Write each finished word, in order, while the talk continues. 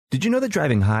Did you know that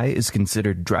driving high is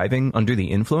considered driving under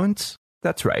the influence?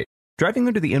 That's right. Driving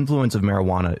under the influence of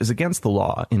marijuana is against the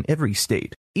law in every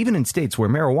state, even in states where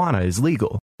marijuana is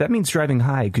legal. That means driving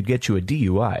high could get you a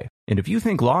DUI. And if you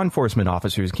think law enforcement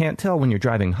officers can't tell when you're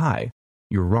driving high,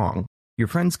 you're wrong. Your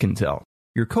friends can tell.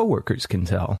 Your coworkers can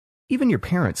tell. Even your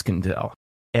parents can tell.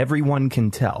 Everyone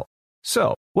can tell.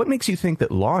 So, what makes you think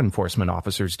that law enforcement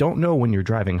officers don't know when you're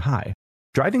driving high?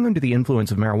 Driving under the influence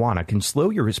of marijuana can slow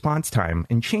your response time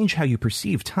and change how you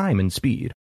perceive time and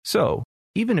speed. So,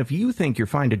 even if you think you're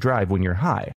fine to drive when you're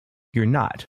high, you're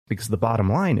not, because the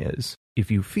bottom line is,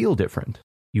 if you feel different,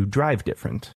 you drive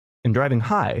different. And driving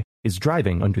high is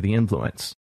driving under the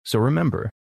influence. So remember,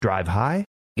 drive high,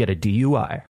 get a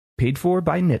DUI. Paid for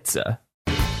by NHTSA.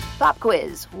 Pop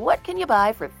quiz. What can you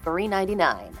buy for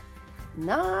 $3.99?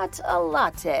 Not a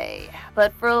latte,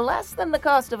 but for less than the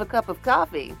cost of a cup of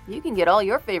coffee, you can get all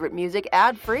your favorite music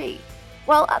ad-free.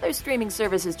 While other streaming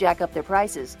services jack up their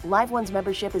prices, Live One's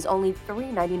membership is only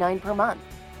 $3.99 per month,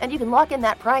 and you can lock in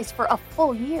that price for a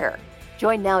full year.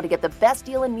 Join now to get the best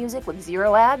deal in music with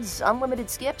 0 ads, unlimited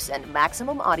skips, and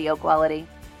maximum audio quality.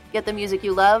 Get the music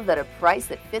you love at a price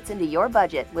that fits into your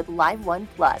budget with Live One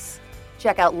Plus.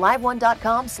 Check out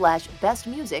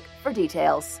liveone.com/bestmusic for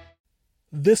details.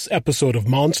 This episode of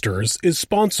Monsters is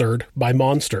sponsored by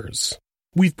Monsters.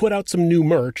 We've put out some new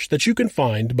merch that you can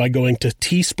find by going to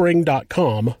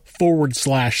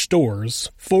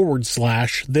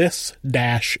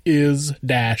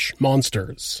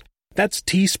teespring.com/stores/this-is-monsters. That's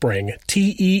Teespring,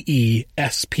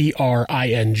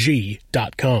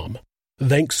 TEESPRING.com.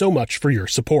 Thanks so much for your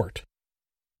support.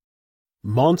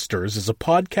 Monsters is a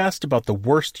podcast about the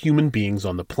worst human beings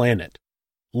on the planet.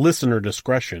 Listener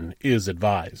discretion is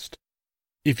advised.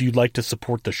 If you'd like to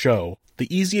support the show,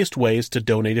 the easiest way is to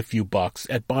donate a few bucks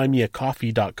at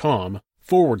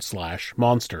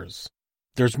buymeacoffee.com/monsters.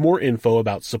 There's more info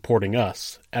about supporting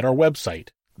us at our website,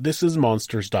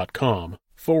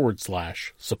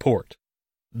 thisismonsters.com/support.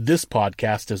 This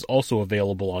podcast is also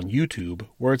available on YouTube,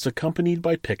 where it's accompanied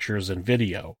by pictures and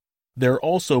video. There are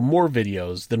also more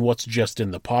videos than what's just in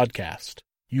the podcast.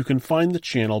 You can find the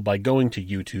channel by going to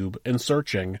YouTube and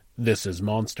searching This Is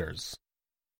Monsters.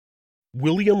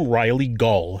 William Riley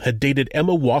Gaul had dated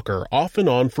Emma Walker off and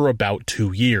on for about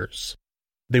 2 years.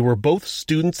 They were both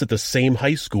students at the same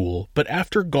high school, but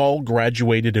after Gaul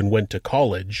graduated and went to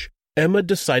college, Emma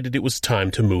decided it was time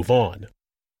to move on.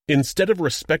 Instead of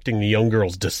respecting the young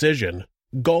girl's decision,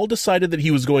 Gaul decided that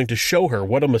he was going to show her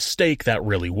what a mistake that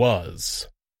really was.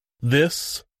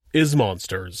 This is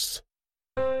Monsters.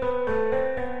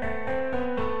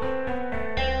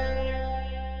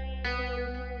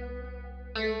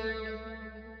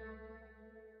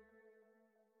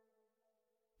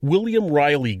 William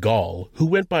Riley Gaul, who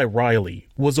went by Riley,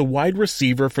 was a wide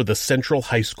receiver for the Central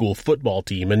High School football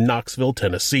team in Knoxville,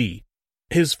 Tennessee.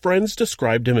 His friends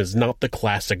described him as not the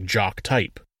classic jock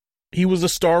type. He was a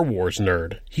Star Wars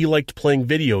nerd, he liked playing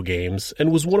video games,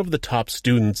 and was one of the top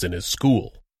students in his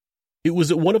school. It was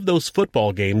at one of those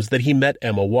football games that he met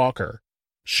Emma Walker.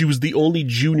 She was the only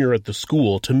junior at the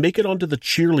school to make it onto the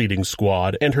cheerleading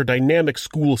squad, and her dynamic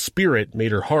school spirit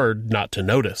made her hard not to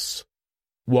notice.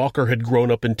 Walker had grown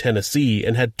up in Tennessee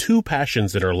and had 2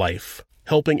 passions in her life,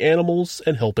 helping animals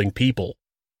and helping people.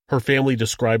 Her family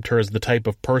described her as the type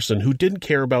of person who didn't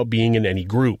care about being in any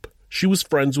group. She was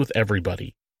friends with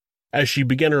everybody. As she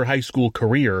began her high school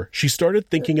career, she started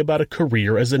thinking about a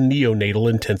career as a neonatal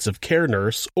intensive care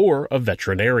nurse or a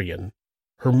veterinarian.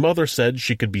 Her mother said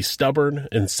she could be stubborn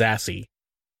and sassy.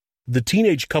 The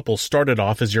teenage couple started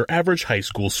off as your average high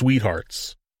school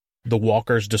sweethearts. The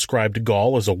Walkers described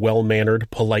Gaul as a well-mannered,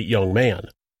 polite young man.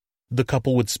 The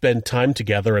couple would spend time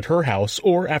together at her house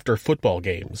or after football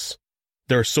games.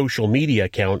 Their social media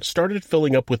account started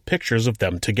filling up with pictures of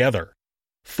them together.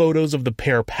 Photos of the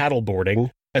pair paddleboarding,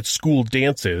 at school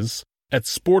dances, at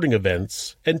sporting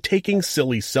events, and taking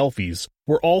silly selfies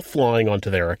were all flying onto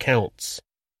their accounts.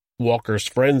 Walker's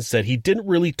friends said he didn't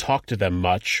really talk to them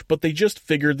much, but they just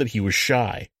figured that he was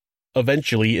shy.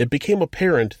 Eventually, it became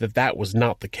apparent that that was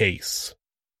not the case.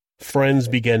 Friends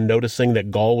began noticing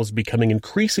that Gaul was becoming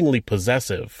increasingly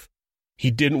possessive.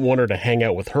 He didn't want her to hang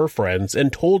out with her friends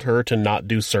and told her to not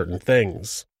do certain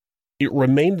things. It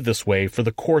remained this way for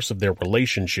the course of their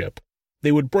relationship.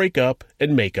 They would break up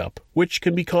and make up, which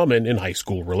can be common in high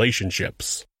school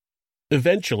relationships.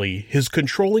 Eventually, his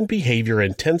controlling behavior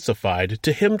intensified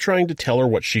to him trying to tell her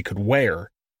what she could wear.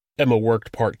 Emma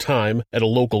worked part-time at a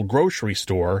local grocery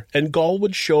store, and Gaul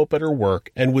would show up at her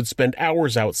work and would spend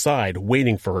hours outside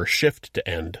waiting for her shift to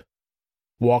end.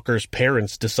 Walker's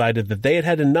parents decided that they had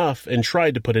had enough and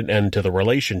tried to put an end to the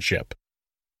relationship.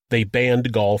 They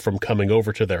banned Gaul from coming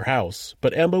over to their house,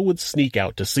 but Emma would sneak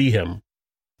out to see him.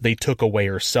 They took away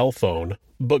her cell phone,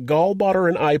 but Gaul bought her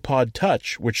an iPod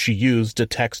Touch, which she used to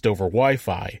text over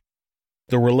Wi-Fi.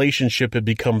 The relationship had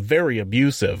become very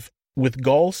abusive, with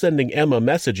Gaul sending Emma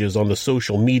messages on the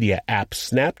social media app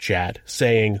Snapchat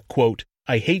saying, quote,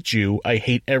 "I hate you, I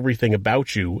hate everything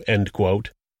about you," end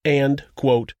quote, and,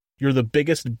 quote, "You're the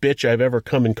biggest bitch I've ever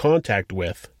come in contact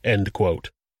with," end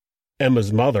quote.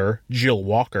 Emma's mother, Jill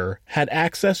Walker, had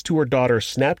access to her daughter's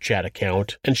Snapchat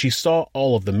account, and she saw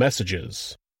all of the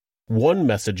messages. One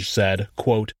message said,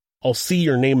 quote, "I'll see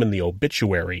your name in the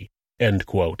obituary," end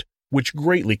quote, which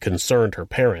greatly concerned her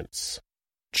parents.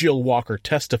 Jill Walker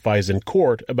testifies in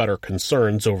court about her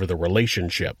concerns over the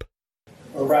relationship.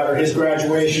 Or rather, his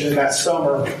graduation in that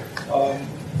summer,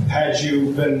 had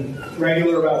you been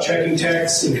regular about checking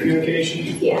texts and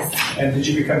communication? Yes. And did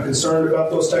you become concerned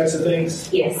about those types of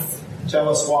things? Yes. Tell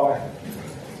us why.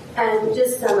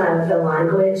 Just some of the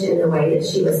language and the way that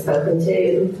she was spoken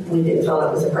to, we didn't feel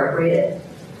it was appropriate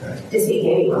to speak to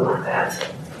anyone like that.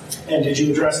 And did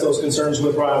you address those concerns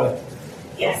with Riley?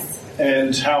 Yes.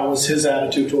 And how was his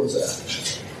attitude towards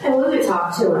that? And we would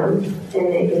talk to him,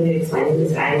 and he would explain he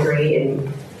was angry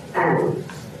and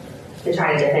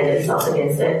try to defend himself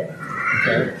against it.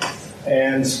 Okay.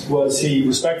 And was he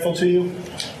respectful to you?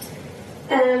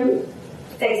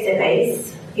 Face to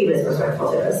face, he was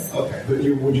respectful to us. Okay. But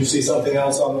would you see something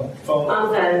else on the phone?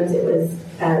 On phones, it was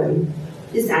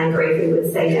just angry if he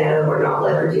would say no or not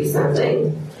let her do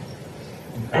something.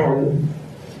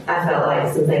 I felt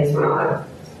like some things were not.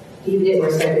 He didn't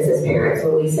respect us as parents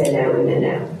when we said no and then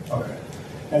no. Okay.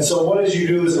 And so what did you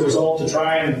do as a result to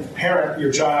try and parent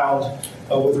your child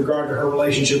with regard to her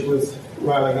relationship with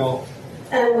Riley Gaul?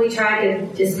 We tried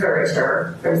to discourage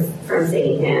her from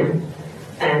seeing him.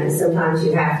 Sometimes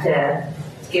you have to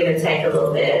give and take a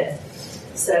little bit.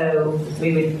 So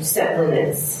we would set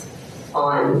limits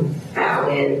on how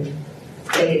and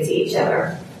they could see each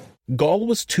other. Gaul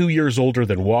was 2 years older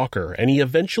than Walker, and he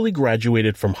eventually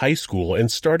graduated from high school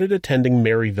and started attending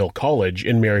Maryville College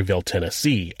in Maryville,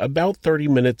 Tennessee, about 30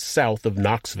 minutes south of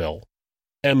Knoxville.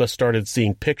 Emma started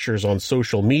seeing pictures on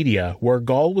social media where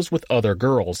Gaul was with other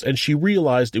girls, and she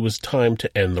realized it was time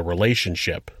to end the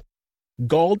relationship.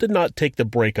 Gaul did not take the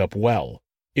breakup well.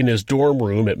 In his dorm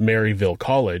room at Maryville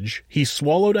College, he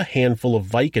swallowed a handful of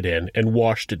Vicodin and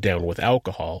washed it down with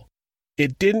alcohol.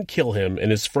 It didn't kill him,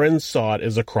 and his friends saw it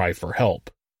as a cry for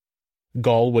help.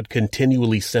 Gaul would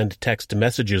continually send text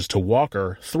messages to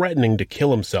Walker threatening to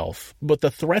kill himself, but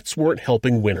the threats weren't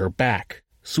helping win her back,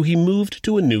 so he moved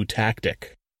to a new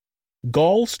tactic.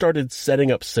 Gaul started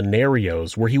setting up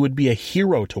scenarios where he would be a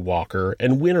hero to Walker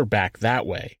and win her back that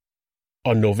way.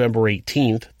 On November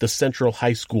 18th, the Central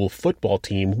High School football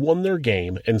team won their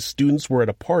game and students were at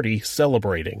a party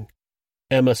celebrating.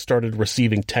 Emma started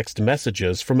receiving text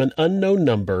messages from an unknown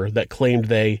number that claimed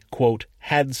they, quote,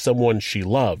 had someone she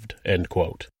loved, end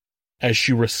quote. As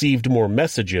she received more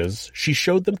messages, she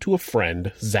showed them to a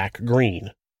friend, Zach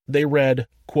Green. They read,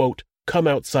 quote, come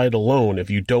outside alone if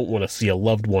you don't want to see a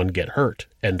loved one get hurt,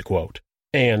 end quote.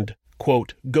 And,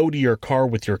 quote, go to your car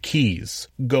with your keys.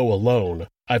 Go alone.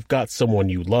 I've got someone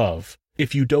you love.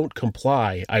 If you don't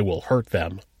comply, I will hurt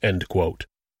them, end quote.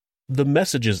 The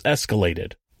messages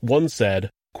escalated. One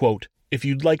said, quote, if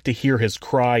you'd like to hear his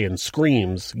cry and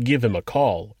screams, give him a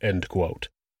call, end quote.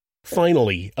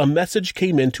 Finally, a message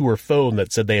came into her phone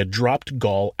that said they had dropped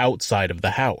Gaul outside of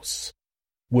the house.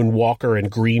 When Walker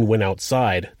and Green went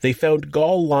outside, they found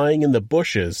Gaul lying in the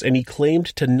bushes and he claimed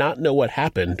to not know what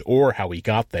happened or how he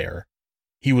got there.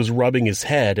 He was rubbing his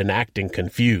head and acting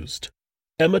confused.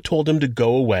 Emma told him to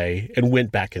go away and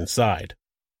went back inside.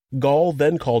 Gaul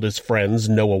then called his friends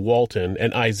Noah Walton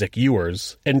and Isaac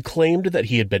Ewers and claimed that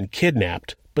he had been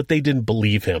kidnapped, but they didn't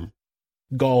believe him.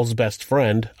 Gaul's best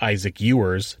friend, Isaac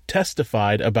Ewers,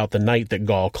 testified about the night that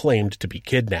Gaul claimed to be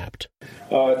kidnapped.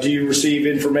 Do you receive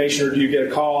information or do you get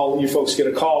a call? You folks get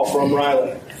a call from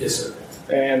Riley? Yes, sir.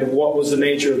 And what was the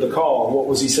nature of the call? What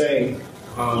was he saying?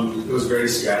 It was very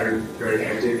scattered, very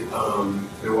hectic.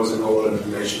 There wasn't a whole lot of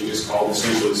information. He just called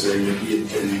essentially saying that he had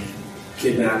been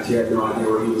kidnapped. He had no idea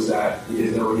where he was at. He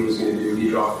didn't know what he was going to do. He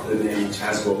dropped the name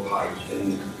Tazewell Pike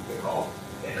in the call.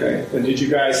 Okay. And did you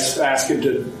guys ask him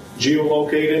to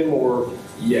geolocate him or?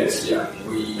 Yes, yeah.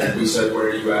 We said, where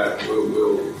are you at?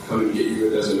 We'll come and get you.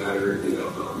 It doesn't matter. You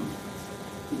know,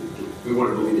 we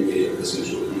weren't believing any of it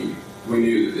essentially. We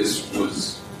knew that this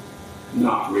was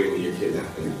not really a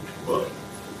kidnapping, but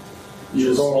you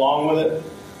were going along with it?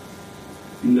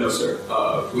 No, sir.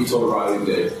 We told Riley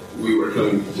that we were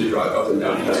coming to drive up and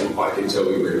down Tazewell Pike until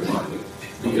we were in Martin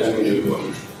because we knew it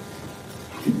wasn't.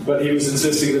 But he was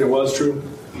insisting that it was true?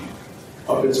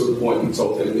 Up until the point we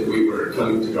told him that we were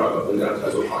coming to drive up and down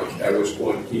Tazewell Pike, at which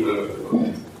point he hung up the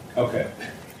phone. Okay.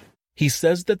 He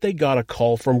says that they got a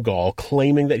call from Gaul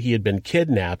claiming that he had been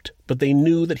kidnapped, but they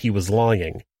knew that he was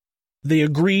lying. They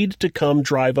agreed to come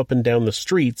drive up and down the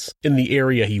streets in the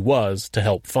area he was to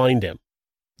help find him.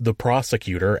 The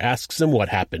prosecutor asks him what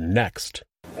happened next.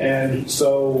 And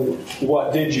so,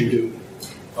 what did you do?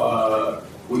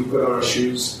 We put on our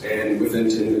shoes, and within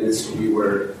 10 minutes we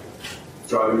were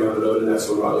driving down the road, and that's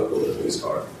when Riley pulled up in his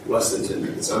car. Less than 10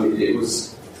 minutes. I mean, we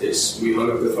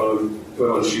hung up the phone, put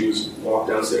on shoes, walked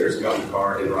downstairs, got in the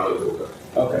car, and Riley pulled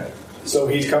up. Okay. So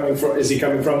is he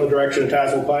coming from the direction of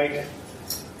Tazewell Pike?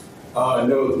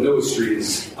 No street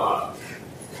is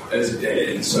as a dead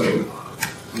end, so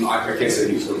I can't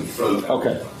say he's from that.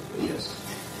 Okay. Yes.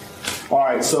 All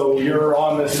right, so you're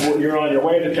on your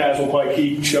way to Tazewell Pike.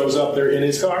 He shows up there in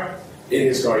his car? In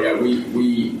his car, yeah.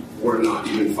 We were not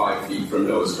even 5 feet from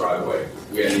Noah's driveway.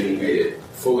 We hadn't even made it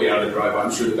fully out of the driveway.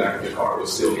 I'm sure the back of the car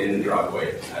was still in the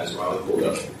driveway as Riley pulled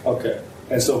up. Okay.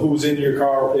 And so who's in the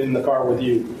car with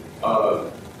you?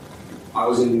 I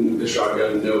was in the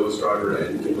shotgun, Noah was driver,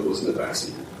 and Kendall was in the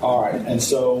backseat. All right. And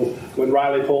so when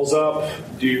Riley pulls up,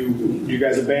 do you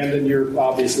guys abandon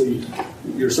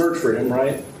your search for him,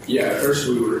 right? Yeah, at first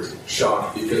we were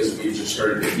shocked because we just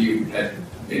heard that he had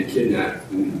been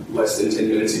kidnapped less than 10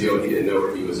 minutes ago and he didn't know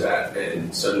where he was at.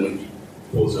 And suddenly he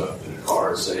pulls up in a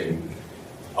car saying,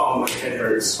 "Oh, my head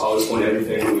hurts. I'll explain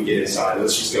everything when we get inside.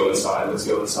 Let's just go inside. Let's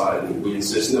go inside." And we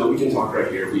insist, "No, we can talk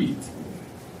right here.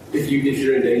 If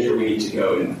you're in danger, we need to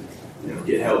go and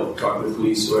get help, talk to the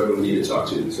police, whoever we need to talk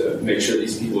to make sure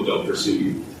these people don't pursue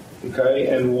you." Okay,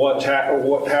 and what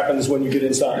happens when you get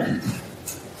inside?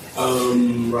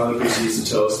 Riley proceeds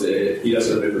to tell us that he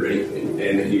doesn't remember anything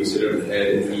and that he was hit over the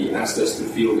head, and he asked us to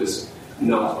feel this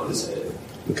knot on his head.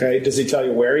 Okay, does he tell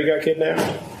you where he got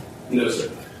kidnapped? No, sir.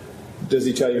 Does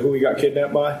he tell you who he got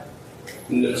kidnapped by?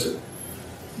 No, sir.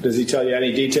 Does he tell you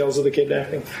any details of the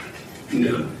kidnapping?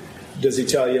 No. Does he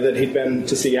tell you that he'd been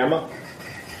to see Emma?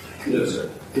 No, sir.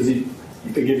 Does he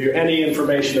give you any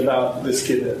information about this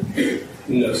kidnapping?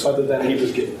 No, sir. Other than he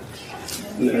was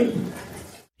kidnapped? No.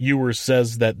 Ewers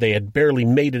says that they had barely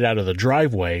made it out of the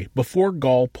driveway before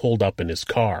Gaul pulled up in his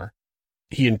car.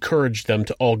 He encouraged them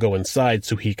to all go inside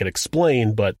so he could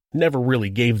explain, but never really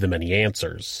gave them any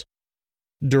answers.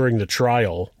 During the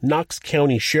trial, Knox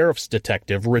County Sheriff's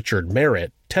Detective Richard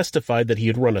Merritt testified that he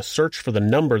had run a search for the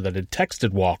number that had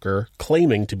texted Walker,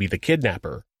 claiming to be the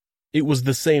kidnapper. It was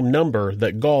the same number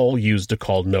that Gaul used to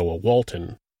call Noah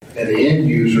Walton. And the end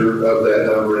user of that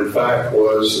number, in fact,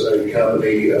 was a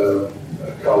company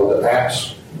called the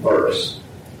Appsverse,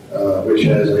 which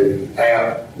has an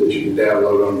app that you can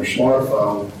download on your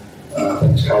smartphone.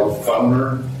 It's called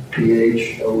Phoner,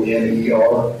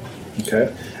 Phoner.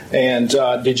 Okay. And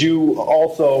did you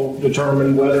also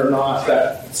determine whether or not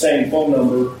that same phone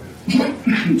number,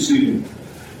 excuse me,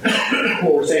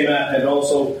 or same app had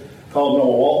also called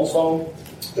Noah Walton's phone?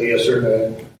 Yes,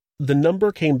 sir. The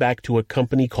number came back to a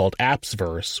company called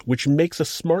Appsverse, which makes a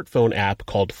smartphone app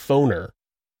called Phoner.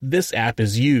 This app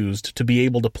is used to be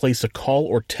able to place a call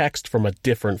or text from a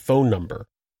different phone number.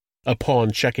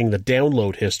 Upon checking the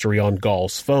download history on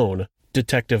Gaul's phone,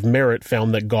 Detective Merritt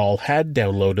found that Gaul had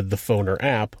downloaded the Phoner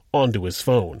app onto his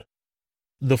phone.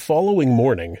 The following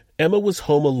morning, Emma was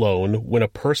home alone when a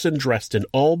person dressed in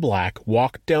all black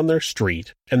walked down their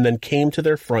street and then came to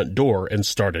their front door and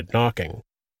started knocking.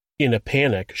 In a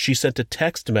panic, she sent a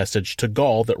text message to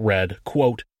Gaul that read,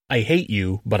 quote, "I hate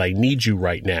you, but I need you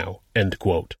right now," end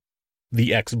quote.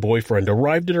 The ex-boyfriend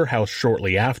arrived at her house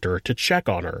shortly after to check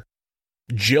on her.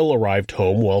 Jill arrived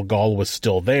home while Gaul was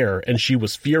still there, and she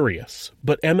was furious,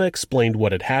 but Emma explained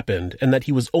what had happened and that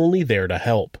he was only there to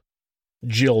help.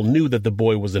 Jill knew that the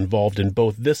boy was involved in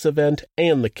both this event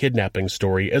and the kidnapping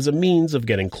story as a means of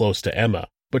getting close to Emma,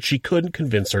 but she couldn't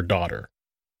convince her daughter.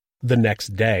 The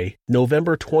next day,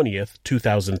 November 20th,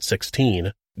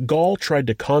 2016, Gaul tried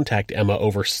to contact Emma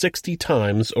over 60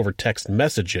 times over text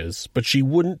messages, but she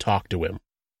wouldn't talk to him.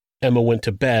 Emma went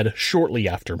to bed shortly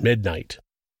after midnight.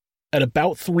 At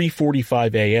about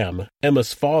 3:45 a.m.,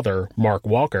 Emma's father, Mark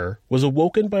Walker, was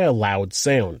awoken by a loud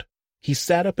sound. He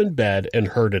sat up in bed and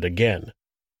heard it again.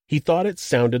 He thought it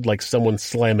sounded like someone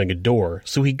slamming a door,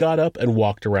 so he got up and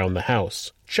walked around the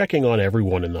house, checking on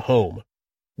everyone in the home.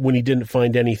 When he didn't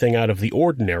find anything out of the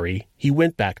ordinary, he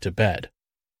went back to bed.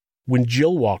 When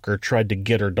Jill Walker tried to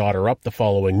get her daughter up the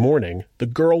following morning, the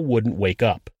girl wouldn't wake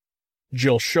up.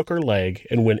 Jill shook her leg,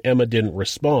 and when Emma didn't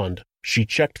respond, she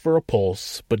checked for a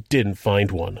pulse but didn't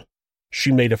find one.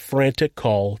 She made a frantic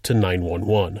call to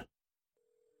 911.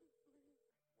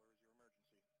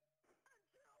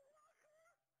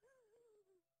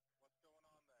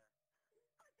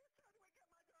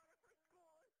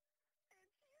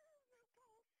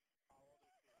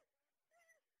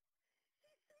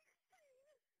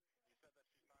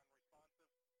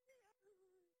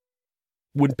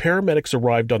 When paramedics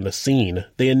arrived on the scene,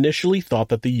 they initially thought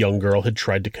that the young girl had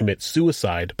tried to commit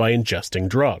suicide by ingesting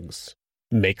drugs.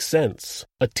 Makes sense.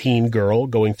 A teen girl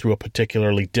going through a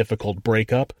particularly difficult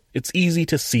breakup, it's easy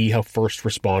to see how first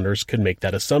responders could make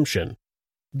that assumption.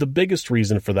 The biggest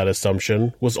reason for that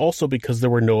assumption was also because there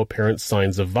were no apparent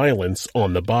signs of violence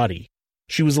on the body.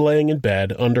 She was laying in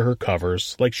bed under her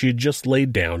covers like she had just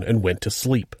laid down and went to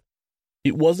sleep.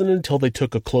 It wasn't until they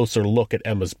took a closer look at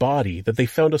Emma's body that they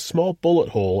found a small bullet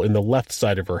hole in the left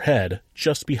side of her head,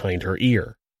 just behind her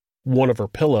ear. One of her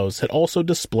pillows had also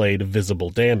displayed visible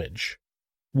damage.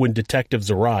 When detectives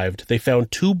arrived, they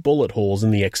found 2 bullet holes in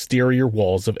the exterior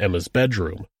walls of Emma's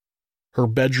bedroom. Her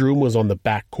bedroom was on the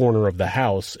back corner of the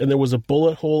house, and there was a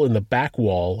bullet hole in the back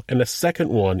wall and a second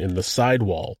one in the side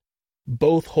wall.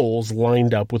 Both holes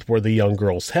lined up with where the young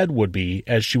girl's head would be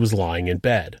as she was lying in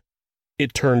bed.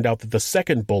 It turned out that the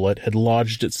second bullet had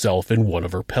lodged itself in one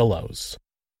of her pillows.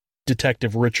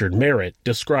 Detective Richard Merritt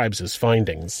describes his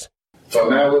findings. So I'm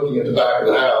now looking at the back of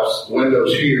the house, the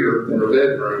windows here in her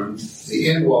bedroom, the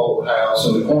end wall of the house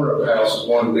and the corner of the house is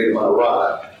going to be to my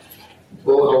right. The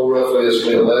bullet hole roughly is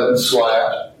 11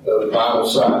 slat of the vital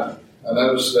side. I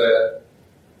noticed that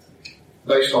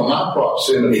based on my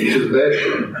proximity to the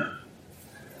bedroom,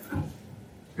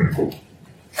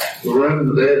 the room in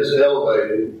the bed is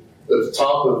elevated, but the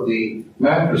top of the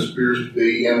mattress appears to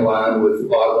be in line with the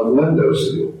bottom of the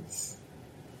windowsill,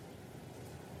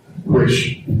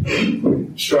 which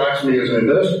strikes me as an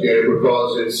investigator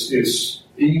because it's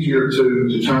easier to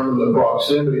determine the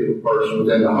proximity of a person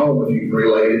within the home if you can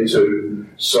relate it to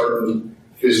certain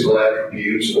physical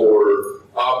attributes or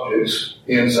objects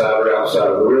inside or outside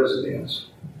of the residence.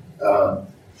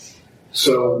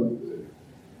 So,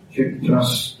 can I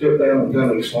step down and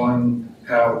kind of explain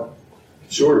how?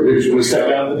 Sure. We step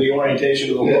down to the orientation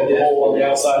of the hole on the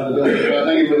outside of the building. I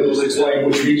think it will explain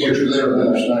which features there to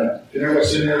understand. Can everybody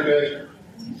sit there,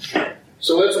 okay?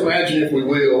 So let's imagine, if we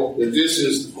will, that this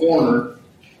is the corner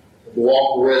of the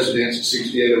Walker residence at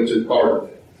 6802 Carter.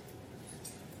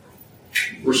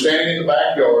 We're standing in the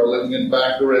backyard looking at the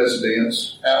back of the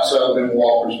residence outside of Emma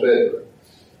Walker's bedroom.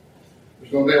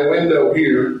 There's going to be a window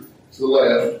here to the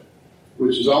left,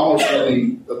 which is almost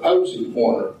in the opposing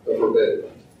corner of her bedroom.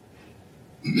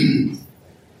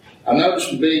 I noticed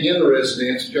from being in the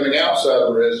residence and coming outside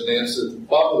the residence that the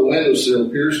top of the windowsill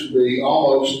appears to be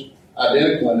almost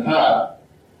identical in height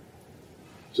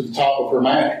to the top of her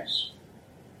mattress.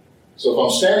 So if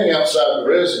I'm standing outside the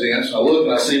residence and I look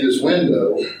and I see this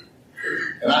window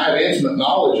and I have intimate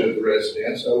knowledge of the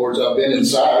residence, in other words, I've been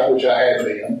inside, which I have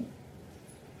been,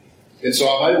 and so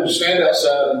I'm able to stand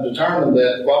outside and determine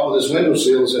that the bottom of this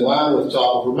windowsill is in line with the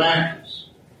top of her mattress.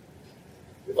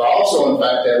 If I also, in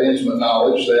fact, have intimate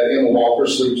knowledge that Emma Walker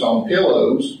sleeps on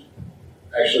pillows,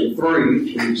 actually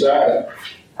 3 to be exact,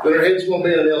 then her head's going to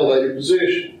be in an elevated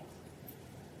position.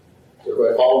 Does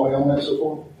everybody follow me on that so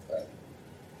far? Okay.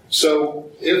 So,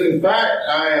 if in fact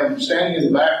I am standing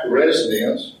in the back of the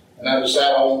residence and I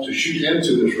decide I want to shoot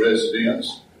into this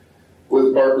residence with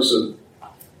the purpose of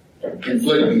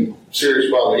inflicting serious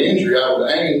bodily injury, I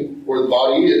would aim where the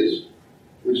body is,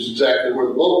 which is exactly where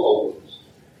the bullet hole is.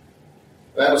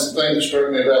 That was the thing that struck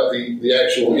me about the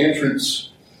actual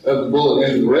entrance of the bullet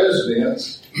into the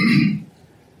residence,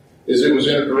 is it was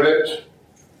in a direct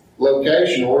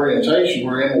location, orientation,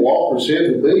 where Emma Walker's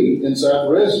head would be inside the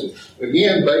residence.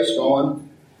 Again, based on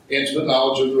intimate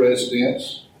knowledge of the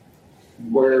residence,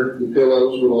 where the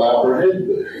pillows would allow her head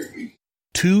to be.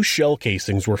 2 shell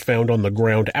casings were found on the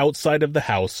ground outside of the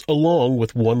house, along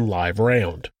with 1 live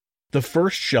round. The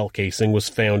first shell casing was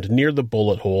found near the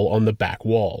bullet hole on the back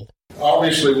wall.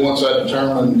 Obviously, once I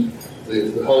determined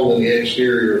the hole in the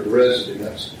exterior of the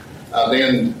residence, I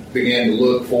then began to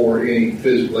look for any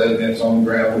physical evidence on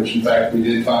the ground, which in fact we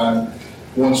did find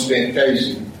 1 spent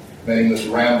casing, meaning this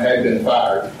round had been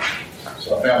fired.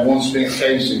 So I found 1 spent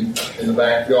casing in the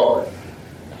backyard.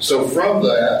 So from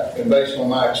that, and based on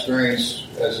my experience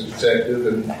as a detective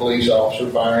and police officer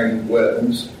firing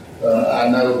weapons, I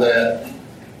know that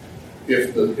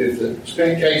if the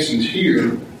spent casing's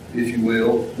here, if you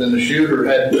will, then the shooter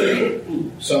had to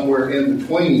be somewhere in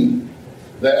between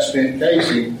that spent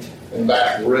casing and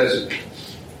back of the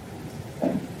residence.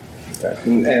 Okay.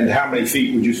 And how many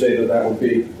feet would you say that would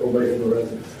be away from the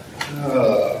residence?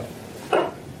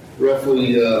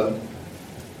 Roughly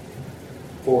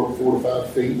 4 to 5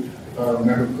 feet, if I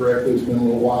remember correctly. It's been a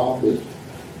little while, but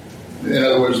in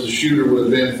other words, the shooter would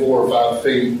have been 4 or 5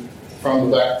 feet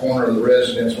from the back corner of the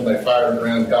residence when they fired the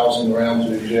round, causing the round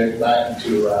to eject back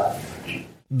into her eye.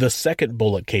 The second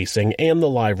bullet casing and the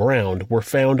live round were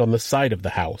found on the side of the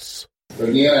house.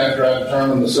 Again, after I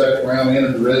determined the second round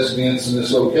entered the residence in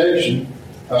this location,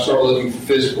 I start looking for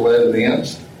physical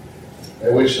evidence,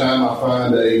 at which time I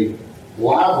find a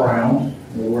live round.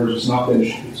 In other words, it's not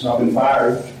been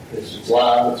fired. It's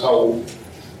live, it's whole,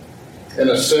 and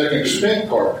a second spent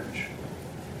cartridge.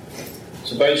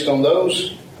 So based on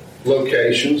those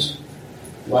locations,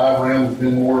 live round would have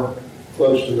been more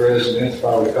close to the residence, if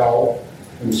I recall,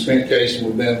 and the spent casing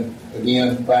would have been,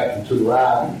 again, back and to the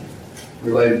right,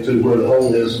 related to where the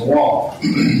hole is in the wall.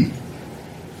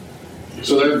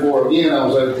 So therefore, again, I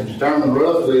was able to determine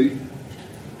roughly,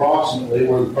 approximately,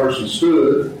 where the person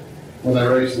stood when they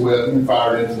raised the weapon and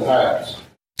fired into the house.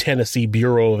 Tennessee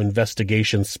Bureau of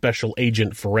Investigation Special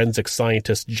Agent Forensic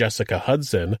Scientist Jessica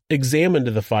Hudson examined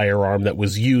the firearm that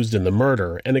was used in the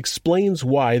murder and explains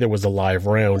why there was a live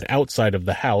round outside of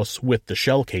the house with the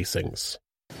shell casings.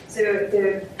 So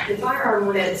the firearm,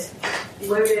 when it's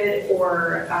loaded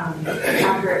or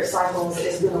after it cycles,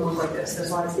 is going to look like this. So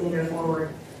it's going to go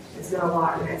forward, it's going to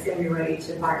lock, and it's going to be ready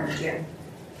to fire again.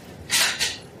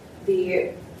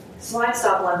 The slide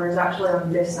stop lever is actually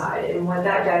on this side, and what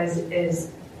that does is,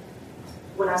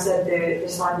 when I said the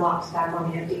slide locks back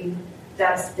on empty,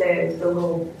 that's the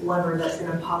little lever that's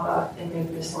going to pop up and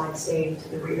make the slide stay to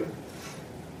the rear.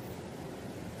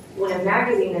 When a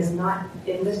magazine is not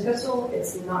in this pistol,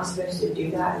 it's not supposed to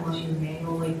do that unless you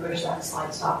manually push that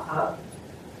slide stop up.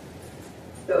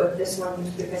 But with this one,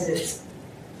 because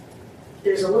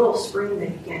there's a little spring that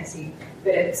you can't see,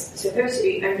 but it's supposed to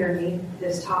be underneath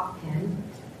this top pin,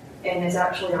 and it's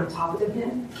actually on top of the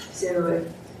pin, so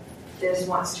this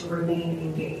wants to remain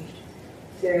engaged.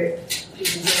 So you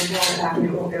can pull it back and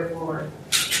it won't go forward.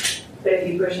 But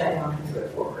if you push that down, it will go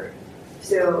forward.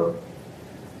 So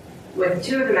with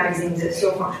two of the magazines, it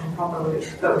still functioned properly,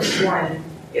 but with one,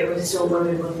 it was still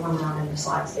loaded with one round and the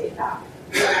slide stayed back.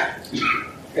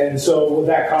 And so would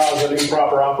that cause an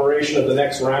improper operation of the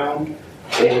next round?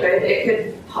 It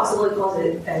could possibly cause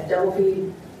a double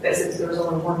feed, but since there was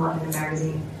only one left in the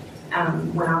magazine,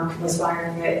 when I was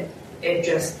firing it, it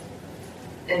just,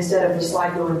 instead of the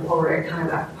slide going forward, it kind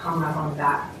of hung up on the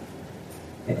back.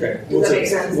 Okay. Does that make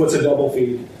sense? What's a double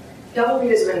feed? Double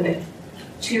feed is when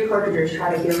two cartridges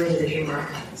try to get into the chamber.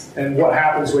 And what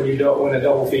happens when a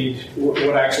double feed?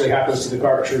 What actually happens to the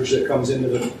cartridge that comes into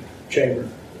the chamber,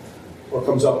 or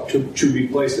comes up to be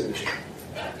placed in the chamber?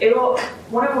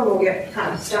 One of them will get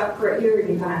kind of stuck right here, and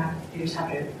you just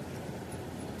have to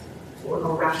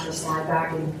wrap the slide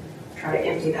back and try to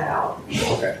empty that out.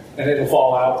 Okay. And it'll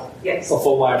fall out? Yes. A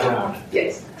full live round?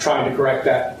 Yes. Trying to correct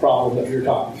that problem that you're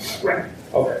talking about? Right.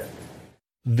 Okay.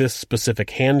 This specific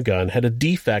handgun had a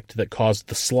defect that caused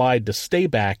the slide to stay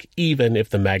back even if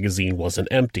the magazine wasn't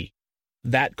empty.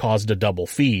 That caused a double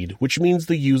feed, which means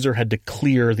the user had to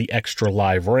clear the extra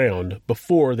live round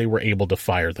before they were able to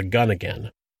fire the gun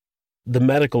again. The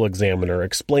medical examiner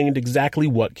explained exactly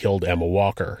what killed Emma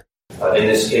Walker. In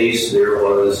this case, there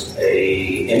was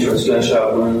an entrance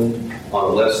gunshot wound on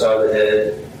the left side of the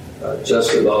head,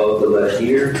 just above the left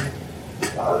ear.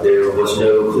 There was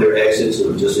no clear exit, so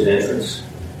it was just an entrance.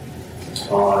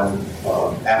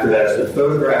 After that's been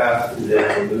photographed,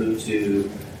 then we moved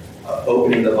to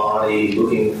opening the body,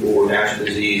 looking for natural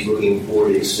disease, looking for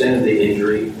the extent of the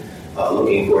injury,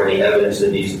 looking for any evidence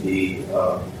that needs to be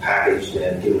packaged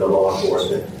and given to law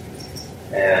enforcement.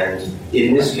 And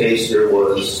in this case, there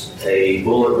was a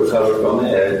bullet recovered from the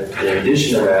head. In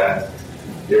addition to that,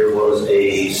 there was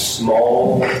a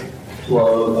small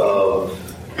plug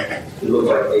of, it looked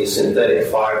like a synthetic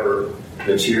fiber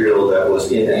material that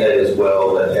was in the head as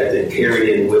well that had been carried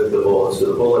in with the bullet.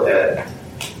 So the bullet had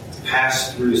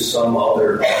passed through some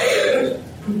other object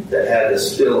that had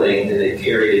this filling and it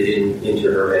carried it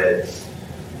into her head.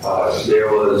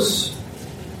 There was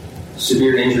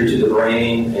severe injury to the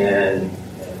brain and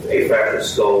a fractured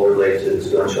skull related to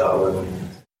this gunshot wound.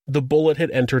 The bullet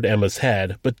had entered Emma's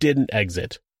head, but didn't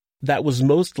exit. That was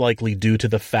most likely due to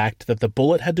the fact that the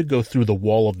bullet had to go through the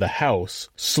wall of the house,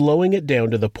 slowing it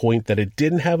down to the point that it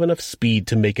didn't have enough speed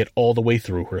to make it all the way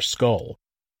through her skull.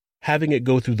 Having it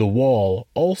go through the wall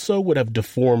also would have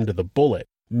deformed the bullet,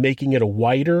 making it a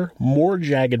wider, more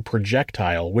jagged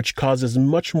projectile which causes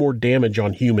much more damage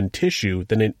on human tissue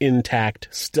than an intact,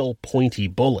 still pointy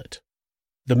bullet.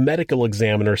 The medical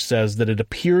examiner says that it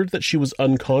appeared that she was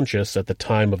unconscious at the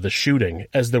time of the shooting,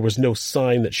 as there was no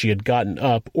sign that she had gotten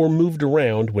up or moved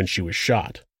around when she was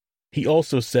shot. He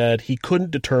also said he couldn't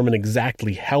determine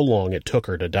exactly how long it took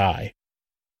her to die.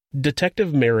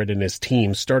 Detective Merritt and his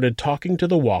team started talking to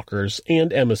the Walkers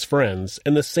and Emma's friends,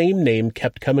 and the same name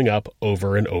kept coming up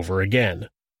over and over again: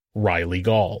 Riley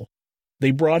Gaul.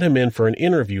 They brought him in for an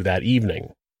interview that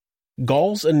evening.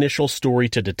 Gaul's initial story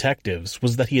to detectives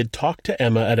was that he had talked to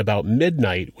Emma at about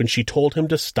midnight when she told him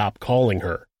to stop calling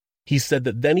her. He said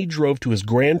that then he drove to his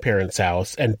grandparents'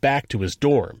 house and back to his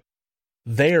dorm.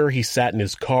 There, he sat in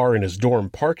his car in his dorm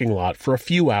parking lot for a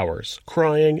few hours,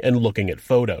 crying and looking at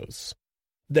photos.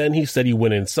 Then he said he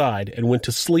went inside and went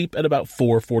to sleep at about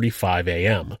 4:45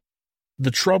 a.m.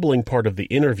 The troubling part of the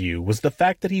interview was the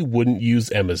fact that he wouldn't use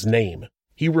Emma's name.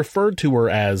 He referred to her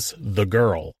as the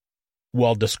girl.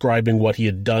 While describing what he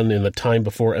had done in the time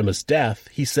before Emma's death,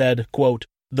 he said, quote,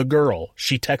 "The girl,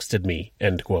 she texted me,"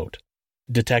 end quote.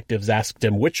 Detectives asked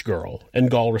him which girl,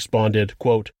 and Gaul responded,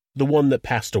 quote, "The one that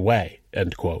passed away,"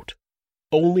 end quote.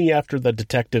 Only after the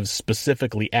detectives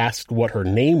specifically asked what her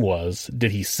name was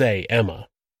did he say Emma.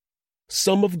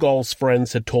 Some of Gaul's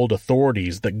friends had told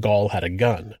authorities that Gaul had a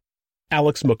gun.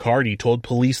 Alex McCarty told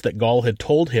police that Gaul had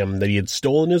told him that he had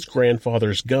stolen his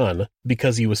grandfather's gun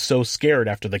because he was so scared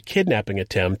after the kidnapping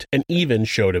attempt, and even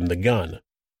showed him the gun.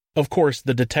 Of course,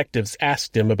 the detectives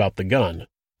asked him about the gun.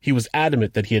 He was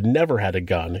adamant that he had never had a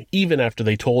gun, even after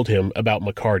they told him about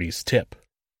McCarty's tip.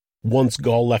 Once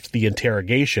Gaul left the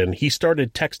interrogation, he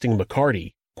started texting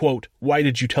McCarty, quote, "Why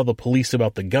did you tell the police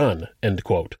about the gun?" end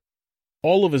quote.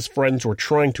 All of his friends were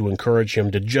trying to encourage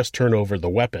him to just turn over the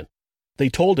weapon. They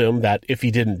told him that if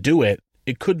he didn't do it,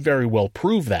 it could very well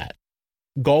prove that.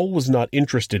 Gaul was not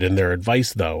interested in their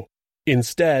advice, though.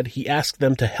 Instead, he asked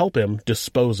them to help him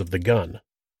dispose of the gun.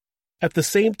 At the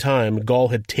same time, Gaul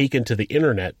had taken to the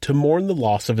internet to mourn the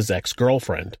loss of his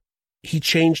ex-girlfriend. He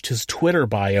changed his Twitter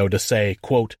bio to say,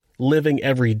 quote, "Living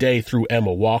every day through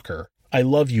Emma Walker. I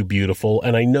love you, beautiful,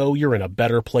 and I know you're in a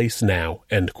better place now,"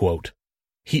 end quote.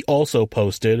 He also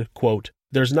posted, quote,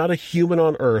 "There's not a human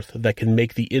on earth that can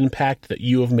make the impact that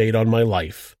you have made on my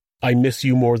life. I miss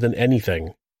you more than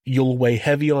anything. You'll weigh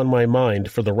heavy on my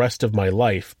mind for the rest of my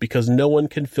life because no one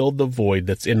can fill the void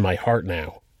that's in my heart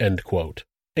now," end quote.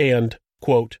 And,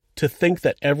 quote, "To think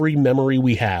that every memory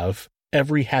we have,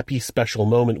 every happy special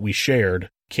moment we shared,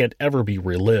 can't ever be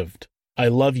relived. I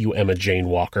love you, Emma Jane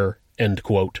Walker," end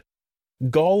quote.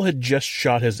 Gaul had just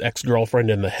shot his ex-girlfriend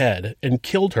in the head and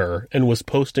killed her, and was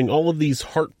posting all of these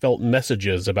heartfelt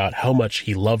messages about how much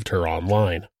he loved her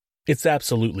online. It's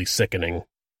absolutely sickening.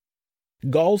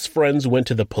 Gaul's friends went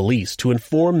to the police to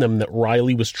inform them that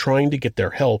Riley was trying to get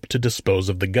their help to dispose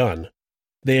of the gun.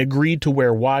 They agreed to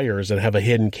wear wires and have a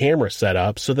hidden camera set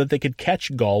up so that they could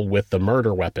catch Gaul with the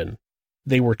murder weapon.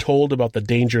 They were told about the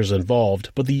dangers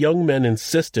involved, but the young men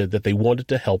insisted that they wanted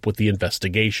to help with the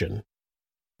investigation.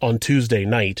 On Tuesday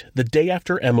night, the day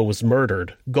after Emma was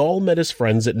murdered, Gaul met his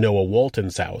friends at Noah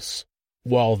Walton's house.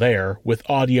 While there, with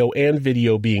audio and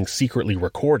video being secretly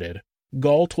recorded,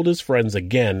 Gaul told his friends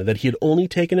again that he had only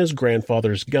taken his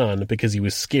grandfather's gun because he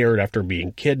was scared after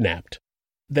being kidnapped.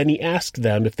 Then he asked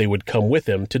them if they would come with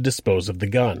him to dispose of the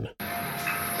gun.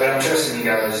 But I'm trusting you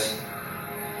guys,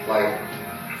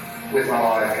 with my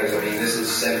life, because, this is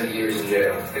 70 years in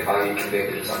jail if I get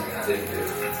convicted of something I didn't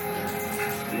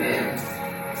do. Man.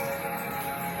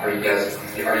 Are you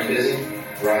busy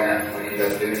right now? You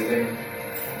guys do anything?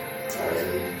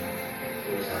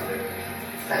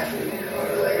 Actually,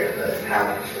 later, but how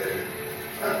much later?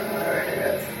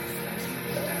 Alright,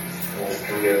 Well,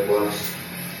 can we go close?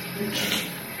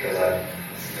 Because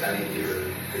I need your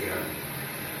gun.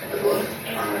 The blood.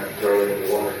 I'm going to throw it in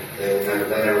the water. They'll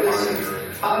never find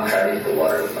it. I'm trying to hit the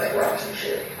water with rocks and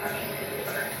shit. I can't hit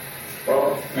the water.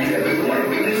 Well, we can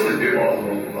do the beer balls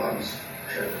and the bombs.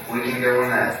 Sure. We can go on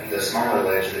that, the smaller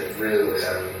ledge that really looks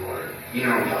out of the water. You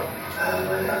know what I'm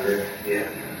talking about. Yeah.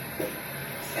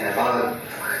 And if I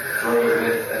throw it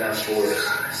with enough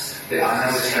force, I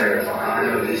know it's terrifying. I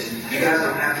know this. You guys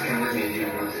don't have to come with me if you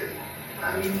don't want to.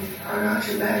 I'm not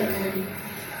too bad, man.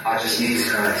 I just need to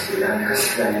Christ, dude. I'm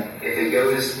just saying. If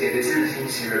it's in the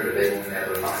Tennessee River, they will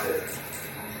never find it.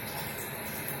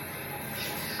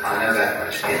 I know that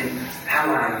much. And how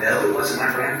do I know it wasn't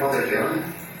my grandfather's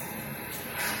gun?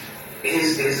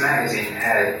 His magazine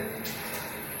had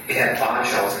 5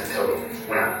 shots in total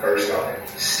when I first got it.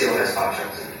 Still has 5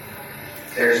 shots in it.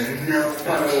 There's no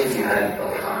fucking You had it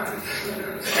all the time.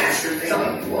 That's the thing.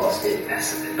 You lost it.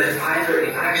 But if I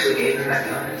actually gave him that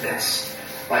gun, that's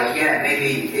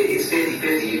maybe it's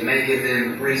 50-50. It may give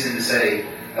them reason to say,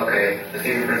 okay, the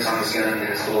fingerprints on this gun and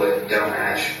this bullet don't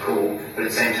match. Cool. But at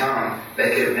the same time, they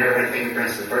could have never had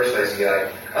fingerprints in the first place and be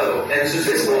like, oh, and it's just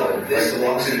this bullet. This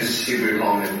lawsuit is stupid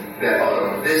comment.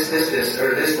 This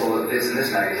bullet fits in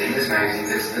this magazine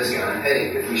fits in this gun. Hey,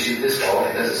 if we shoot this ball,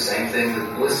 it does the same thing that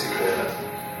the ballistic bullet does.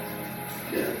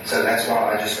 Yeah. So that's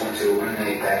why I just want to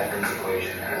eliminate that from the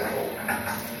equation as a whole.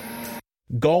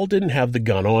 Gaul didn't have the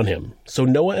gun on him, so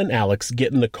Noah and Alex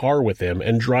get in the car with him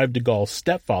and drive to Gaul's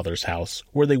stepfather's house,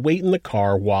 where they wait in the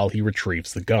car while he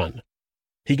retrieves the gun.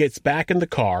 He gets back in the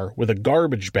car with a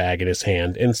garbage bag in his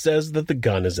hand and says that the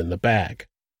gun is in the bag.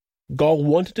 Gaul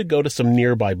wanted to go to some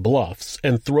nearby bluffs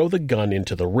and throw the gun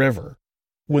into the river.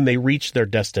 When they reached their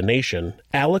destination,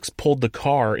 Alex pulled the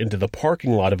car into the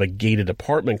parking lot of a gated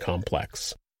apartment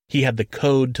complex. He had the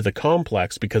code to the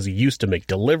complex because he used to make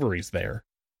deliveries there.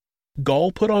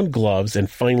 Gaul put on gloves and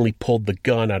finally pulled the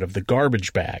gun out of the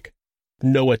garbage bag.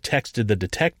 Noah texted the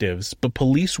detectives, but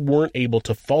police weren't able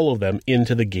to follow them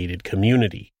into the gated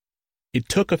community. It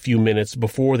took a few minutes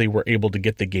before they were able to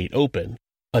get the gate open.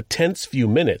 A tense few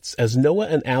minutes as Noah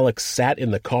and Alex sat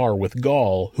in the car with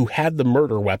Gaul, who had the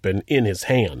murder weapon in his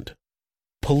hand.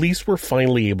 Police were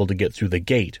finally able to get through the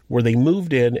gate, where they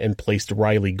moved in and placed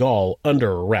Riley Gaul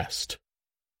under arrest.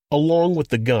 Along with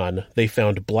the gun, they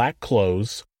found black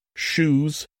clothes,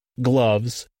 shoes,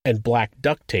 gloves, and black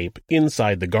duct tape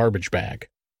inside the garbage bag,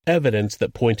 evidence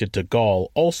that pointed to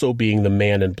Gaul also being the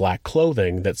man in black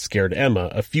clothing that scared Emma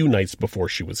a few nights before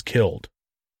she was killed.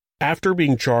 After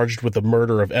being charged with the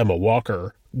murder of Emma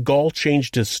Walker, Gaul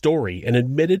changed his story and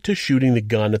admitted to shooting the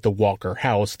gun at the Walker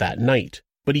house that night,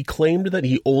 but he claimed that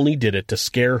he only did it to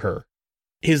scare her.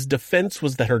 His defense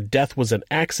was that her death was an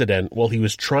accident while he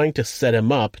was trying to set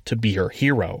him up to be her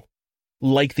hero.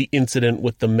 Like the incident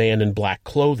with the man in black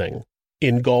clothing,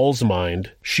 in Gaul's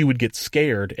mind, she would get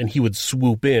scared and he would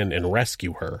swoop in and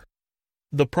rescue her.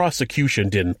 The prosecution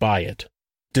didn't buy it.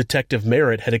 Detective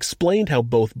Merritt had explained how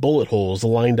both bullet holes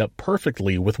lined up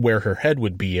perfectly with where her head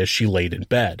would be as she laid in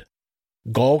bed.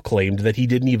 Gaul claimed that he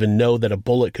didn't even know that a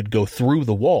bullet could go through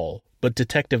the wall, but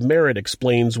Detective Merritt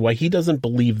explains why he doesn't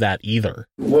believe that either.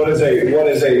 What is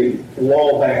a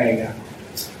wall bang?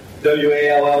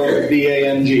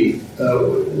 W-A-L-L-B-A-N-G.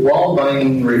 Wall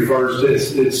banging refers to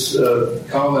it's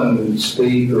common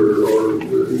speak or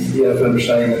you have to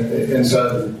understand that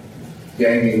inside the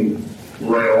gaming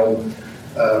realm,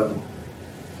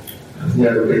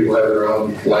 people have their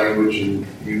own language and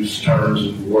use terms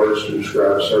and words to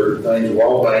describe certain things.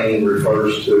 Wall banging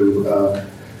refers to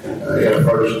in a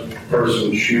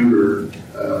first-person shooter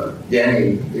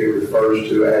game. It refers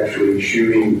to actually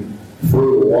shooting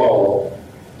through a wall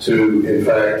to, in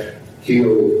fact,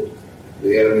 kill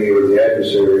the enemy or the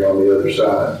adversary on the other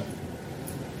side.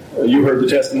 You heard the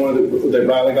testimony that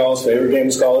Riley Gaul's favorite game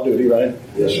is Call of Duty, right?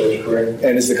 Yes, sir, that's correct.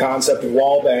 And is the concept of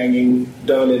wall banging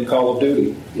done in Call of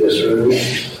Duty? Yes, sir, it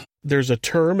is. There's a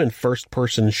term in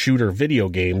first-person shooter video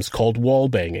games called wall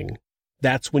banging.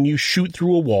 That's when you shoot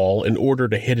through a wall in order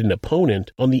to hit an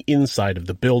opponent on the inside of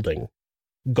the building.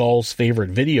 Gaul's favorite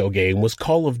video game was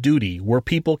Call of Duty, where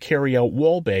people carry out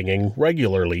wall banging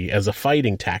regularly as a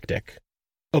fighting tactic.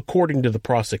 According to the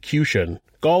prosecution,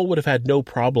 Gaul would have had no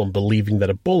problem believing that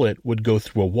a bullet would go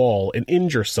through a wall and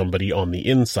injure somebody on the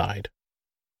inside.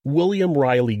 William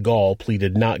Riley Gaul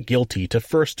pleaded not guilty to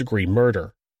first-degree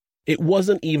murder. It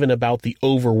wasn't even about the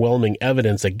overwhelming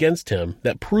evidence against him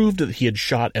that proved that he had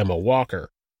shot Emma Walker.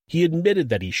 He admitted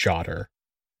that he shot her.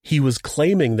 He was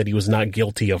claiming that he was not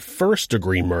guilty of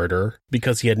first-degree murder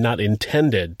because he had not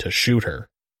intended to shoot her.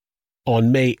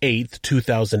 On May 8,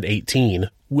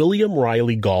 2018, William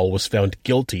Riley Gaul was found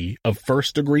guilty of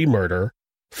first-degree murder,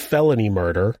 felony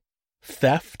murder,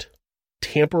 theft,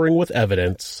 tampering with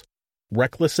evidence,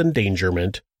 reckless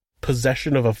endangerment,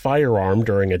 possession of a firearm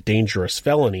during a dangerous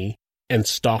felony, and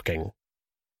stalking.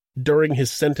 During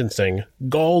his sentencing,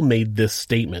 Gaul made this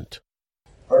statement.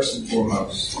 First and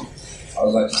foremost, I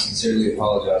would like to sincerely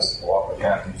apologize to the Walker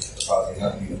family for causing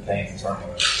nothing but pain and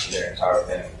turmoil to their entire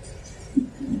family.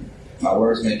 My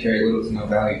words may carry little to no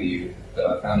value to you, but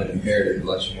I found it imperative to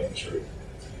let you know the truth.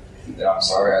 That I'm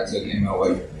sorry I took Emma away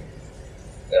from you.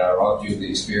 That I robbed you of the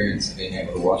experience of being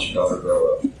able to watch your daughter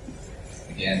grow up.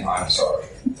 Again, I'm sorry.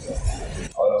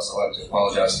 I would also like to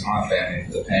apologize to my family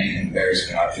for the pain and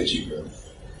embarrassment I put you through.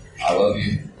 I love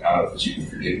you, and I hope that you can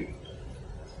forgive me.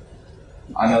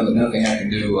 I know that nothing I can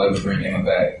do will ever bring Emma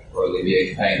back or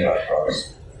alleviate the pain that I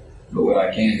caused. But what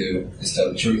I can do is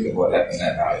tell the truth of what happened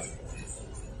that night.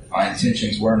 My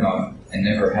intentions were not, and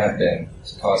never have been,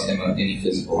 to cause Emma any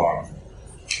physical harm.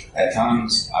 At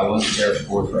times, I was a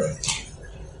terrible boyfriend.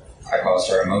 I caused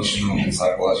her emotional and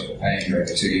psychological pain during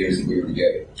the 2 years that we were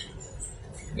together.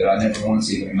 But I never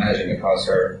once even imagined to cause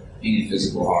her any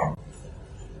physical harm.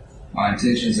 My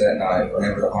intentions that night were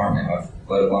never to harm Emma,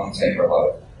 let alone take her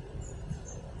life.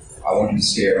 I wanted to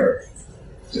scare her,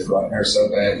 to frighten her so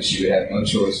bad that she would have no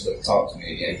choice but to talk to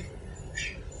me again,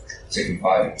 to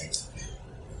confide in me.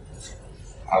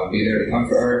 I would be there to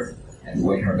comfort her and to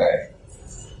win her back.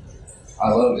 I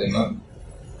loved Emma,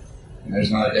 And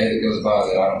there's not a day that goes by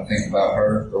that I don't think about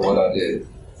her or what I did.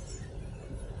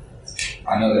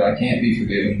 I know that I can't be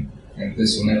forgiven, and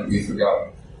this will never be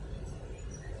forgotten.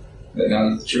 But now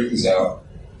that the truth is out,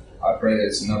 I pray that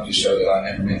it's enough to show that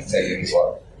I never meant to take his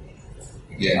life.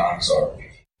 Again, I'm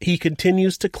sorry. He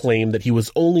continues to claim that he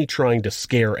was only trying to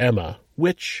scare Emma,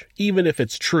 which, even if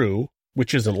it's true,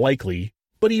 which isn't likely,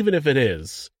 but even if it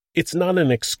is, it's not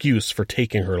an excuse for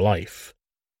taking her life.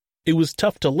 It was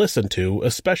tough to listen to,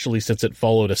 especially since it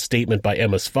followed a statement by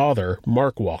Emma's father,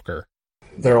 Mark Walker.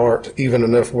 There aren't even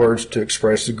enough words to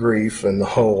express the grief and the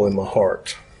hole in my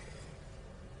heart.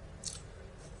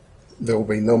 There will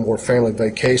be no more family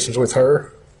vacations with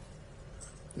her,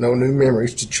 no new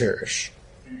memories to cherish.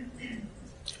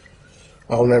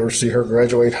 I'll never see her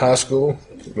graduate high school,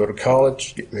 go to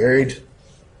college, get married,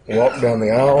 walk down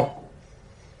the aisle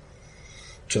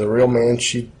to the real man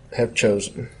she'd have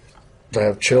chosen, to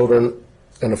have children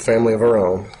and a family of her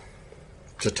own,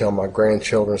 to tell my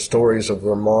grandchildren stories of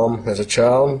their mom as a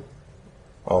child.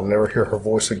 I'll never hear her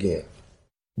voice again.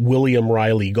 William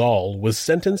Riley Gaul was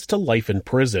sentenced to life in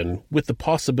prison with the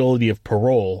possibility of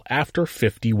parole after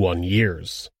 51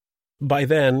 years. By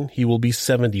then, he will be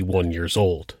 71 years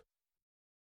old.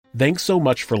 Thanks so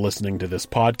much for listening to this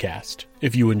podcast.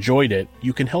 If you enjoyed it,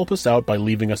 you can help us out by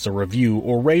leaving us a review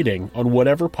or rating on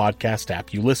whatever podcast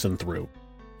app you listen through.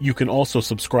 You can also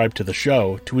subscribe to the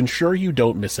show to ensure you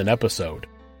don't miss an episode.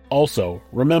 Also,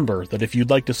 remember that if you'd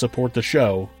like to support the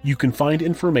show, you can find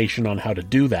information on how to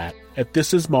do that at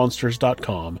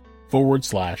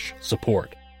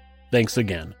thisismonsters.com/support. Thanks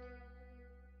again.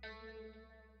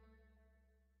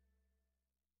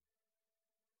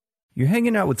 You're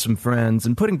hanging out with some friends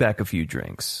and putting back a few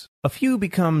drinks. A few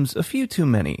becomes a few too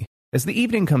many. As the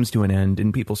evening comes to an end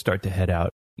and people start to head out,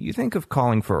 you think of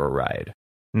calling for a ride.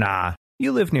 Nah,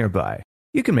 you live nearby.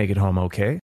 You can make it home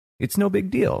okay. It's no big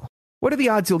deal. What are the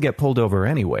odds you'll get pulled over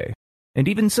anyway? And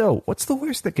even so, what's the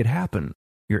worst that could happen?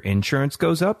 Your insurance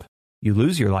goes up? You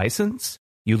lose your license?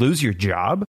 You lose your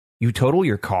job? You total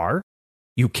your car?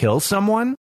 You kill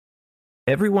someone?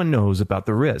 Everyone knows about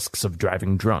the risks of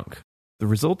driving drunk. The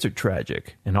results are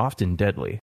tragic and often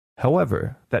deadly.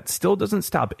 However, that still doesn't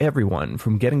stop everyone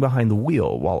from getting behind the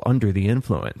wheel while under the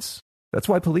influence. That's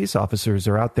why police officers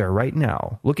are out there right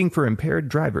now looking for impaired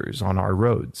drivers on our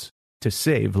roads to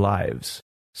save lives.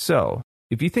 So,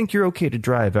 if you think you're okay to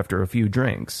drive after a few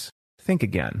drinks, think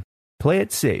again. Play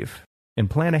it safe and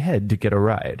plan ahead to get a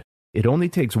ride. It only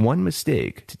takes one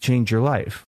mistake to change your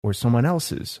life or someone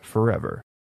else's forever.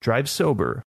 Drive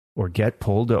sober or get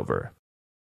pulled over.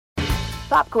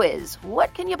 Pop quiz.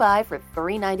 What can you buy for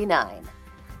 $3.99?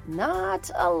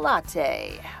 Not a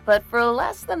latte, but for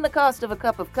less than the cost of a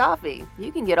cup of coffee,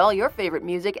 you can get all your favorite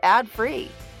music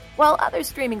ad-free. While other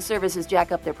streaming services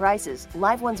jack up their prices,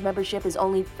 Live One's membership is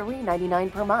only $3.99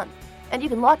 per month, and you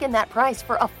can lock in that price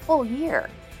for a full year.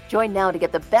 Join now to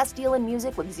get the best deal in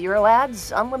music with 0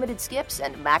 ads, unlimited skips,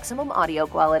 and maximum audio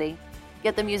quality.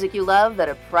 Get the music you love at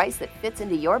a price that fits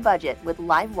into your budget with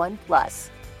Live One Plus.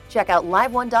 Check out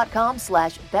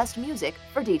liveone.com/bestmusic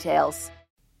for details.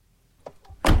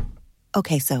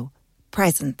 Okay, so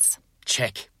presents.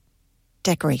 Check.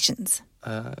 Decorations.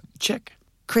 Check.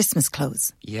 Christmas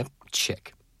clothes. Yep,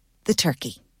 check. The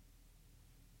turkey.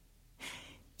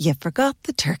 You forgot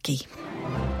the turkey.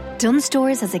 Dunnes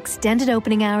Stores has extended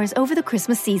opening hours over the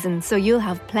Christmas season, so you'll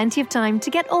have plenty of time to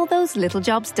get all those little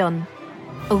jobs done.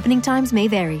 Opening times may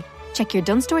vary. Check your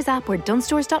Dunnes Stores app or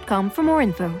dunnesstores.com for more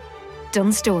info.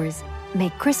 Dunnes Stores.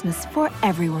 Make Christmas for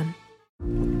everyone.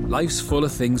 Life's full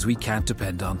of things we can't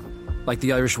depend on. Like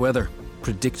the Irish weather.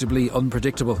 Predictably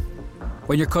unpredictable.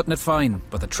 When you're cutting it fine,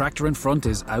 but the tractor in front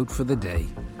is out for the day.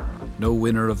 No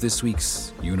winner of this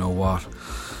week's you-know-what.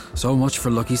 So much for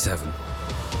Lucky 7.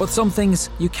 But some things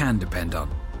you can depend on.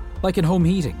 Like in home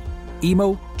heating.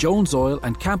 Emo, Jones Oil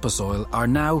and Campus Oil are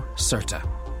now Certa.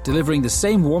 Delivering the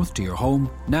same warmth to your home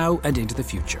now and into the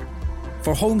future.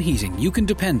 For home heating you can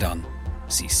depend on,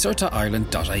 see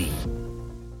CertaIreland.ie.